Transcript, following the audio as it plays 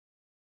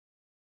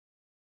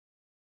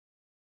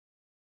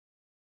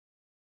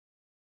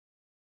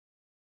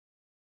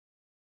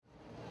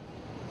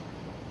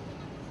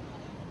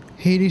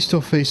Haiti still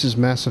faces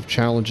massive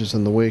challenges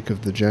in the wake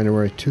of the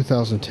January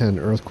 2010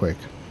 earthquake.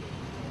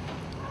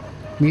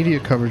 Media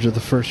coverage of the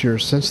first year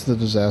since the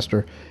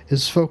disaster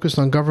is focused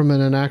on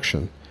government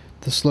inaction,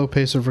 the slow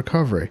pace of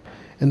recovery,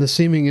 and the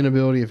seeming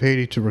inability of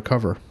Haiti to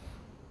recover.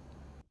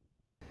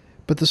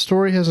 But the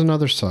story has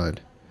another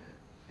side: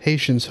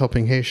 Haitians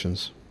helping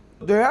Haitians.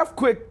 The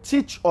earthquake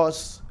teach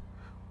us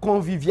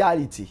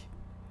conviviality,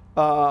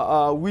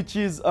 which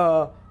is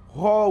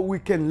how we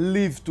can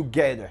live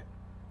together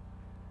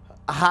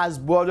as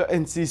brother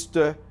and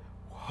sister,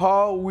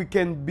 how we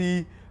can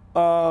be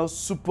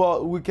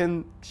support, we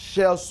can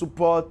share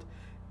support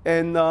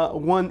and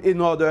one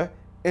another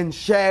and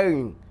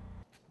sharing.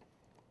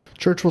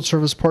 Church World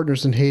Service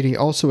partners in Haiti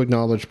also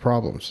acknowledge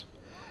problems,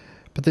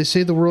 but they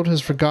say the world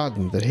has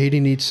forgotten that Haiti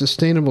needs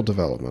sustainable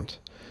development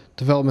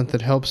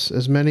that helps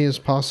as many as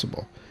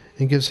possible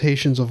and gives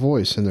Haitians a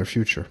voice in their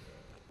future.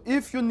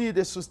 If you need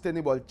a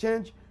sustainable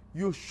change,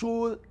 you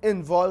should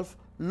involve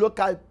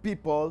local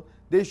people.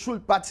 They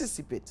should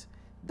participate.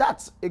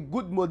 That's a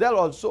good model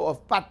also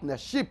of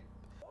partnership.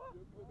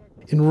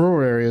 In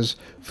rural areas,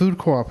 food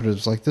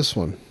cooperatives like this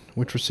one,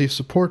 which receive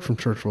support from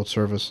Church World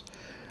Service,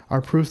 are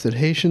proof that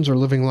Haitians are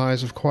living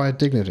lives of quiet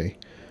dignity,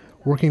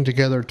 working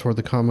together toward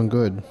the common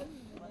good.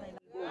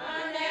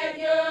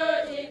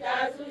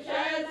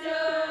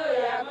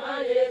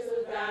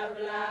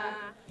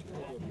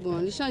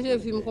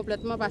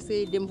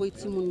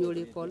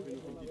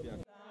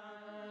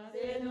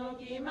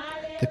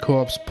 The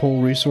co-ops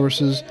pool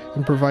resources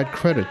and provide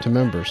credit to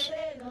members.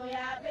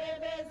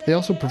 They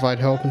also provide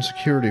help and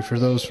security for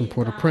those from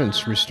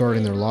Port-au-Prince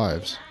restarting their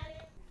lives.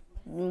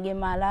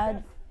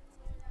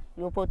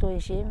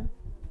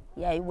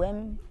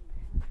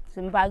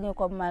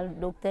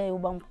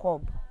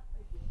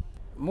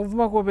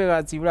 Mouvement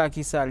coopératif là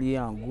qui s'allie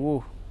en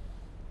gros.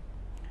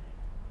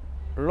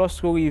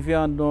 Lorsque vous arrivez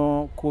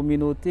dans la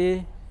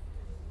communauté,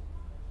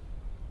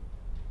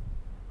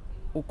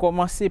 vous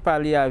commencez à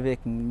parler avec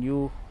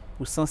nous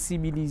pour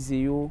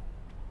sensibiliser vous,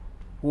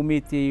 pour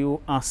mettre vous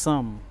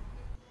ensemble.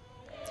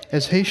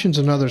 As Haitians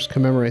and others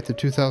commemorate the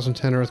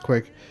 2010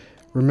 earthquake,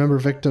 remember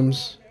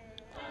victims,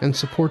 and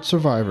support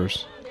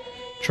survivors,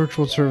 Church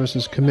World Service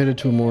is committed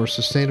to a more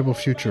sustainable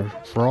future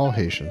for all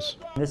Haitians.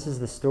 This is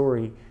the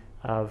story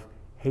of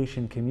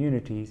Haitian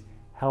communities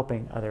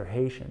helping other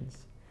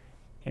Haitians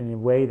in a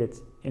way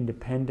that's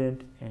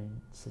independent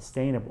and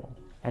sustainable.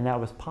 And that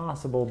was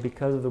possible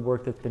because of the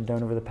work that's been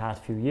done over the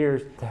past few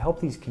years to help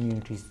these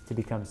communities to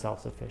become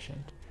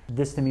self-sufficient.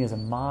 This to me is a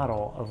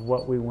model of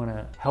what we want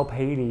to help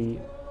Haiti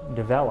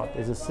develop,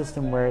 is a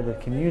system where the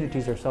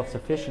communities are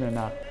self-sufficient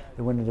enough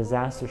that when a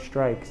disaster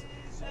strikes,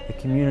 the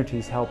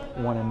communities help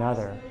one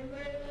another.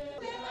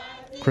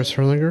 Chris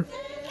Herlinger,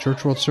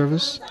 Church World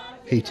Service,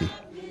 Haiti.